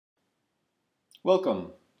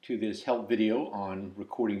Welcome to this help video on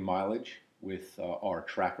recording mileage with our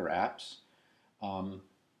tracker apps.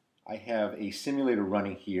 I have a simulator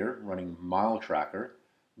running here, running MileageTracker,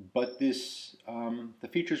 but the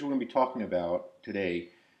features we're going to be talking about today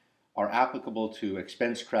are applicable to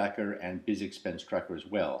XpenseTracker and BizXpenseTracker as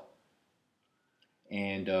well.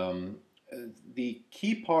 And the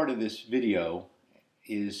key part of this video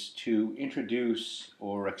is to introduce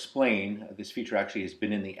or explain. This feature actually has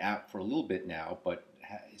been in the app for a little bit now, but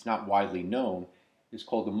it's not widely known. It's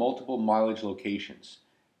called the multiple mileage locations.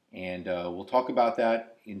 And we'll talk about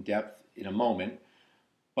that in depth in a moment.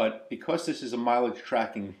 But because this is a mileage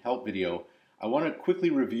tracking help video, I want to quickly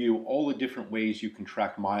review all the different ways you can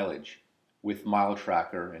track mileage with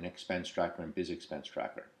MileageTracker and XpenseTracker and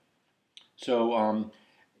BizXpenseTracker. So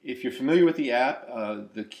if you're familiar with the app,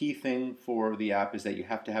 the key thing for the app is that you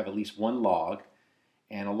have to have at least one log,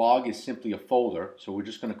 and a log is simply a folder. So we're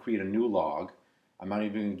just going to create a new log. I'm not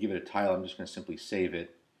even going to give it a title. I'm just going to simply save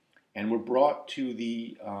it, and we're brought to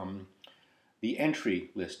the entry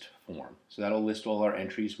list form. So that'll list all our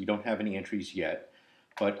entries. We don't have any entries yet,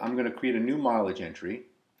 but I'm going to create a new mileage entry,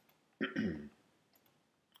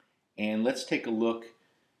 and let's take a look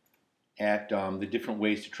at the different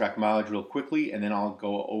ways to track mileage real quickly, and then I'll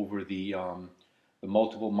go over the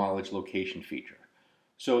multiple mileage location feature.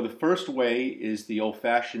 So the first way is the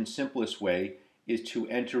old-fashioned, simplest way, is to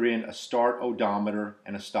enter in a start odometer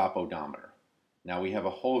and a stop odometer. Now we have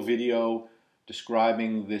a whole video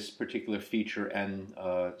describing this particular feature and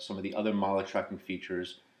some of the other mileage tracking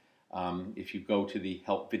features. If you go to the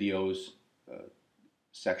help videos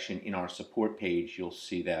section in our support page, you'll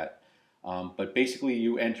see that. But basically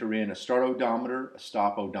you enter in a start odometer, a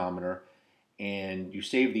stop odometer, and you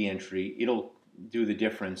save the entry. It'll do the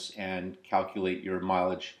difference and calculate your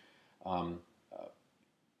mileage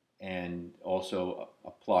and also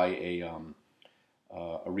apply a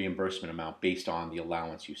reimbursement amount based on the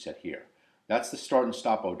allowance you set here. That's the start and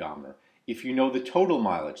stop odometer. If you know the total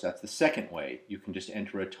mileage, that's the second way. You can just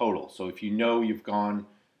enter a total. So if you know you've gone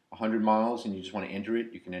 100 miles and you just want to enter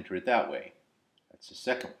it, you can enter it that way. That's the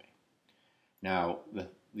second way. Now, the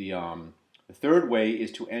third way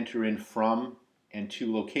is to enter in from and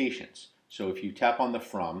to locations. So if you tap on the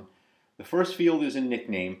from, the first field is a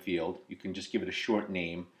nickname field. You can just give it a short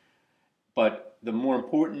name. But the more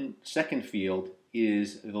important second field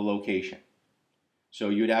is the location. So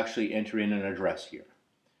you'd actually enter in an address here.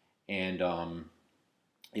 And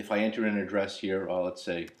if I enter an address here, let's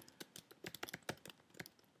say,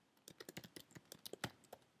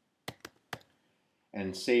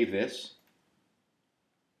 and save this,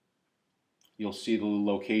 you'll see the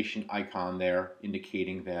location icon there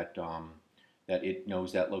indicating that, that it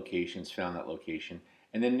knows that location, it's found that location.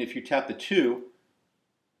 And then if you tap the to,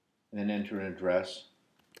 and then enter an address,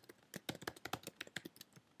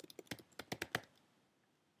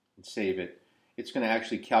 and save it, it's going to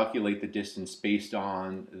actually calculate the distance based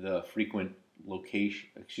on the frequent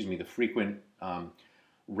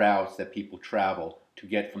routes that people travel to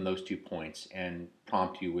get from those 2 points, and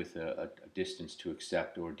prompt you with a distance to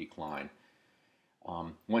accept or decline.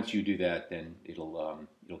 Once you do that, then it'll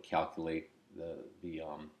calculate the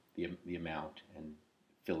amount and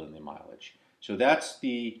fill in the mileage. So that's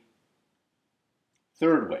the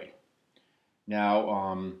third way.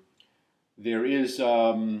 Now there is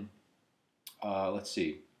let's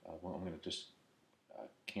see. Well, I'm going to just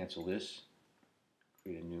cancel this.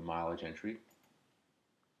 Create a new mileage entry.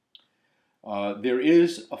 There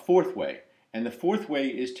is a fourth way, and the fourth way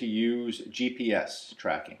is to use GPS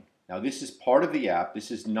tracking. Now this is part of the app.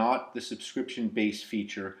 This is not the subscription-based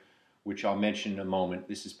feature, which I'll mention in a moment.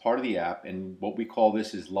 This is part of the app, and what we call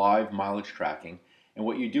this is live mileage tracking. And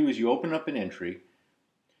what you do is you open up an entry,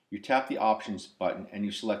 you tap the options button, and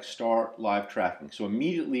you select start live tracking. So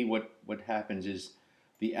immediately what happens is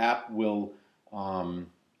the app will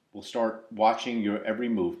start watching your every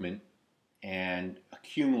movement and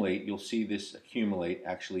accumulate. You'll see this accumulate.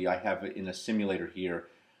 Actually, I have it in a simulator here.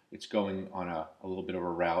 It's going on a little bit of a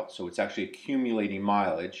route, so it's actually accumulating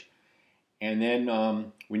mileage. And then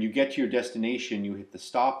when you get to your destination, you hit the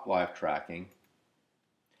stop live tracking,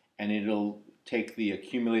 and it'll take the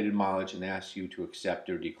accumulated mileage and ask you to accept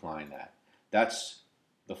or decline that. That's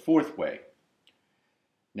the fourth way.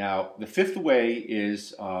 Now, the fifth way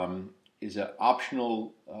is an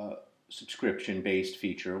optional subscription-based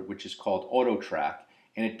feature, which is called Auto Track,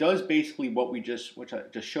 and it does basically what I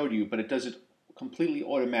just showed you, but it does it completely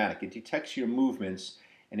automatic. It detects your movements,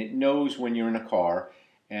 and it knows when you're in a car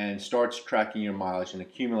and starts tracking your mileage and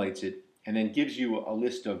accumulates it, and then gives you a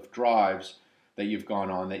list of drives that you've gone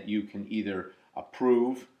on that you can either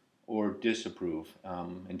approve or disapprove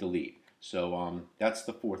and delete. So that's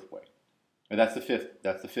the fourth way. Or that's the fifth.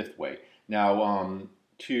 That's the fifth way. Now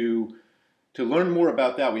to learn more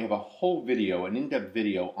about that, we have a whole video, an in-depth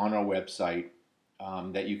video on our website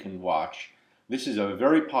that you can watch. This is a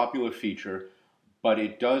very popular feature, but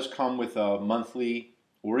it does come with a monthly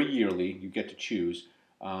or a yearly, you get to choose,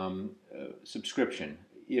 subscription.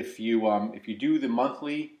 If you do the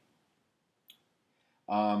monthly,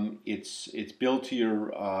 it's billed to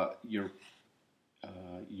your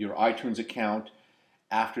iTunes account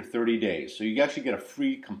after 30 days. So you actually get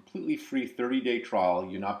a completely free 30-day trial.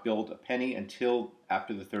 You're not billed a penny until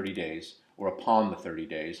after the 30 days or upon the 30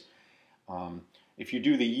 days. If you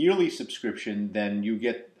do the yearly subscription, then you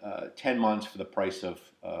get 10 months for the price of,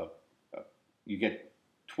 you get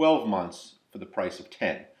 12 months for the price of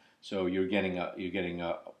 10. So you're getting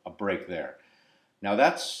a break there. Now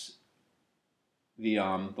that's the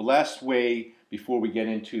last way before we get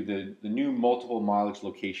into the new multiple mileage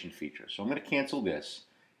location feature. So I'm going to cancel this,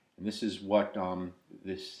 and this is what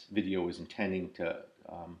this video is intending to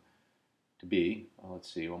be.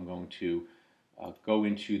 Let's see, I'm going to go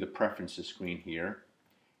into the preferences screen here,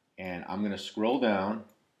 and I'm going to scroll down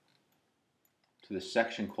to the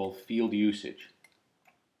section called field usage.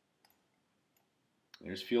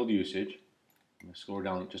 There's field usage. I'm going to scroll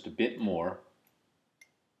down just a bit more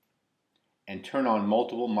and turn on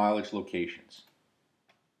multiple mileage locations.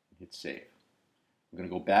 Hit save. I'm going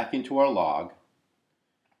to go back into our log,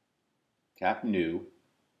 tap new,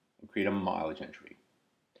 and create a mileage entry.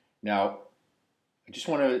 Now, I just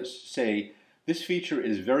want to say this feature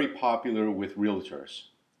is very popular with realtors,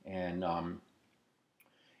 and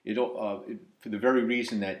for the very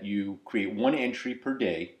reason that you create one entry per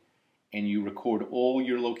day and you record all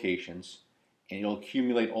your locations, and it'll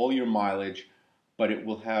accumulate all your mileage, but it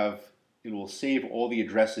will save all the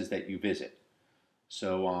addresses that you visit.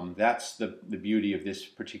 So that's the beauty of this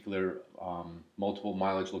particular multiple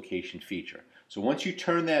mileage location feature. So once you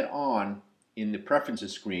turn that on in the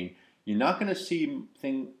preferences screen, you're not going to see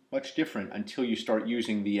anything much different until you start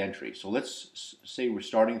using the entry. So let's say we're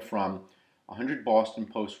starting from 100 Boston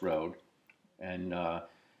Post Road, and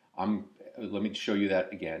let me show you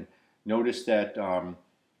that again. Notice that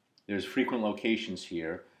there's frequent locations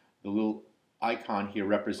here. The little icon here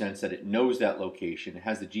represents that it knows that location. It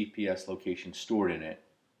has the GPS location stored in it.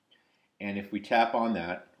 And if we tap on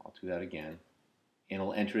that, I'll do that again, and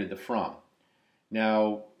it'll enter the from.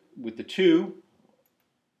 Now, with the two,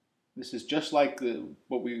 this is just like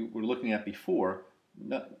what we were looking at before.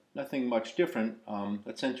 Nothing much different.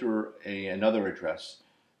 Let's enter another address.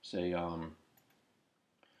 Say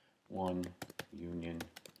 1 Union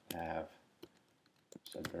Ave,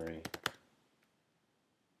 Sudbury.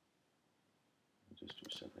 Just do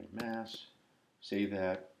Sudbury, Mass. Save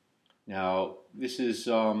that. Now this is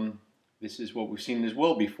what we've seen as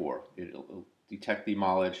well before. It'll detect the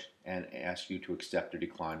mileage and ask you to accept or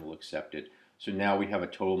decline. We'll accept it. So now we have a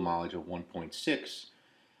total mileage of 1.6.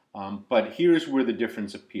 But here's where the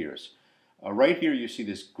difference appears. Right here you see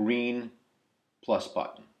this green plus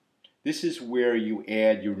button. This is where you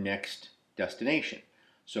add your next destination.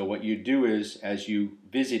 So what you do is, as you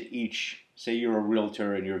visit each, say you're a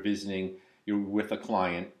realtor and you're with a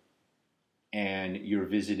client and you're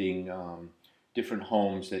visiting different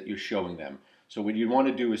homes that you're showing them. So what you want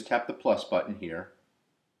to do is tap the plus button here,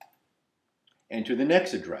 enter the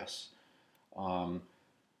next address. I'm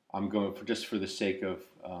going just for the sake of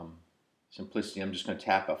simplicity, I'm just going to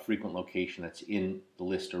tap a frequent location that's in the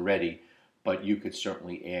list already, but you could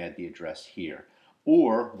certainly add the address here.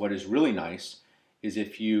 Or what is really nice is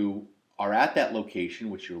if you are at that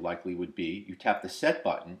location, which you likely would be, you tap the set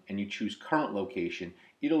button and you choose current location.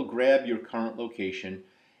 It'll grab your current location,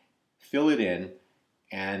 fill it in,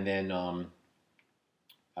 and then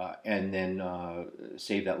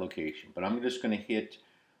save that location. But I'm just going to hit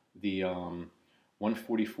the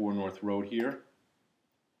 144 North Road here.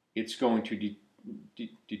 It's going to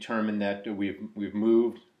determine that we've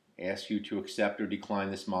moved, ask you to accept or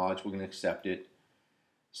decline this mileage. We're going to accept it.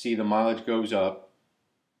 See, the mileage goes up,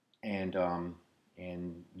 and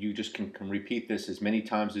you just can repeat this as many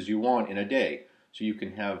times as you want in a day. So you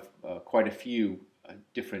can have quite a few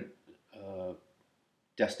different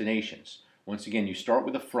destinations. Once again, you start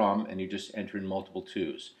with a from and you just enter in multiple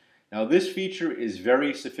twos. Now this feature is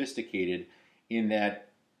very sophisticated in that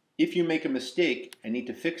if you make a mistake and need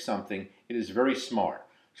to fix something, it is very smart.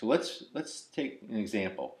 So let's take an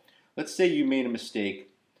example. Let's say you made a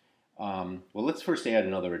mistake. Well, let's first add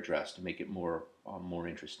another address to make it more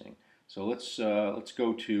interesting. So let's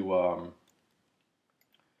go to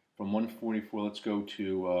from 144. Let's go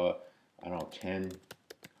to I don't know, 10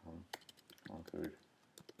 Concord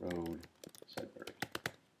Road, Sudbury.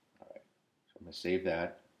 All right. going to save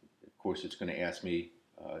that. Of course, it's going to ask me,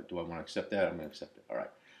 do I want to accept that? I'm going to accept it. All right.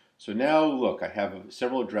 So now look, I have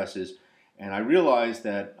several addresses, and I realized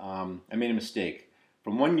that I made a mistake.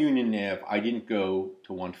 From 1 Union Ave, I didn't go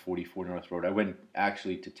to 144 North Road. I went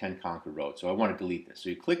actually to 10 Concord Road. So I want to delete this. So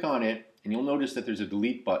you click on it, and you'll notice that there's a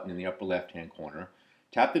delete button in the upper left-hand corner.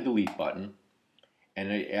 Tap the delete button,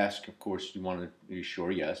 and it asks, of course, you want to be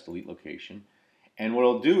sure, yes, delete location. And what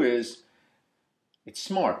it'll do is, it's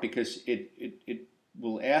smart because it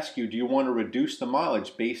will ask you, do you want to reduce the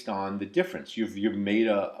mileage based on the difference? You've made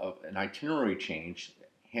an itinerary change,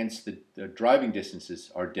 hence the driving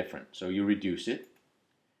distances are different. So you reduce it.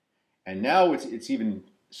 And now it's even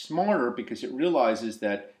smarter because it realizes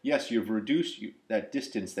that, yes, you've reduced that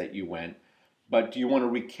distance that you went, but do you want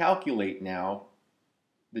to recalculate now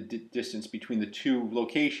the distance between the two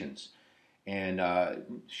locations? And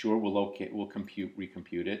sure, we'll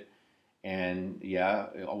recompute it. And yeah,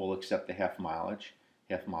 we'll accept the half mile.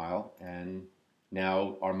 And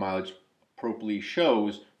now our mileage appropriately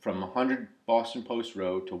shows from 100 Boston Post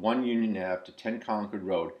Road to 1 Union Ave to 10 Concord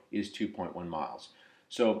Road is 2.1 miles.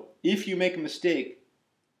 So if you make a mistake,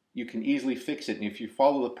 you can easily fix it. And if you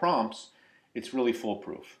follow the prompts, it's really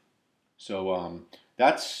foolproof. So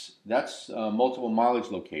that's multiple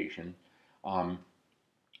mileage location.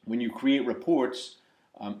 When you create reports,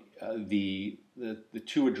 the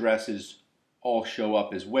two addresses all show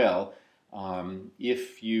up as well.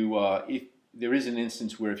 If there is an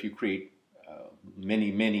instance where if you create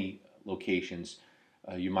many locations,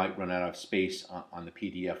 you might run out of space on the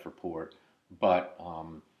PDF report. But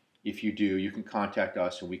if you do, you can contact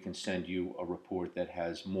us and we can send you a report that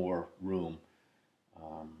has more room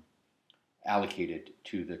allocated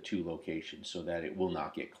to the two locations so that it will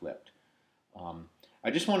not get clipped. I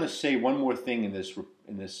just want to say one more thing in this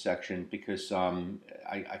section because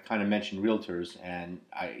I kind of mentioned realtors, and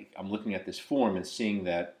I'm looking at this form and seeing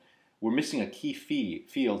that we're missing a key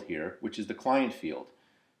field here, which is the client field.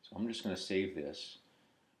 So I'm just going to save this.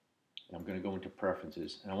 I'm going to go into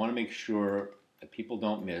preferences, and I want to make sure that people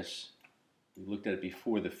don't miss, we looked at it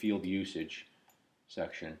before, the field usage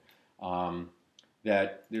section,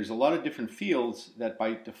 that there's a lot of different fields that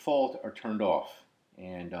by default are turned off.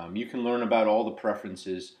 And you can learn about all the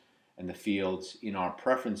preferences and the fields in our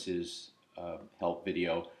preferences help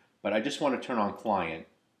video, but I just want to turn on client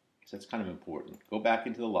because that's kind of important. Go back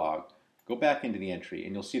into the log, go back into the entry,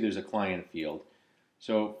 and you'll see there's a client field.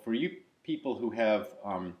 So for you people who have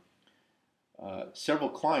several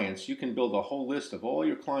clients, you can build a whole list of all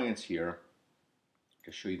your clients here.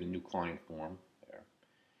 To show you the new client form there,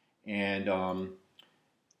 and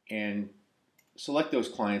select those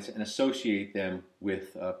clients and associate them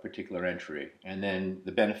with a particular entry. And then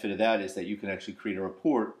the benefit of that is that you can actually create a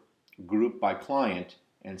report group by client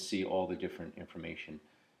and see all the different information,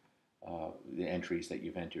 the entries that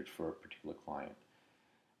you've entered for a particular client.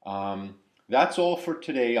 That's all for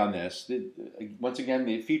today on this. Once again,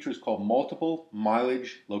 the feature is called Multiple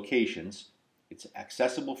Mileage Locations. It's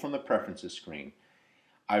accessible from the Preferences screen.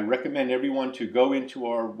 I recommend everyone to go into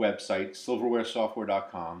our website,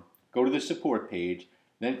 silverwaresoftware.com, go to the support page,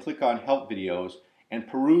 then click on Help Videos, and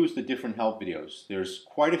peruse the different help videos. There's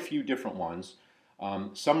quite a few different ones.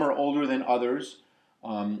 Some are older than others,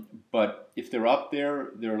 but if they're up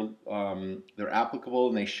there, they're applicable,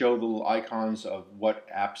 and they show the little icons of what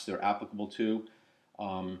apps they're applicable to.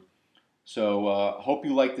 So I hope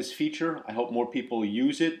you like this feature. I hope more people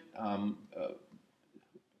use it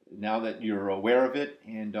now that you're aware of it.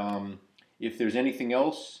 And if there's anything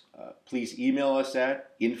else, please email us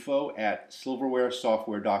at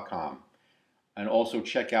info@silverwaresoftware.com. And also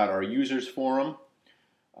check out our users forum.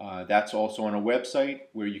 That's also on a website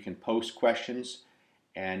where you can post questions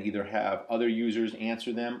and either have other users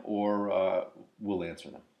answer them or we'll answer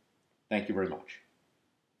them. Thank you very much.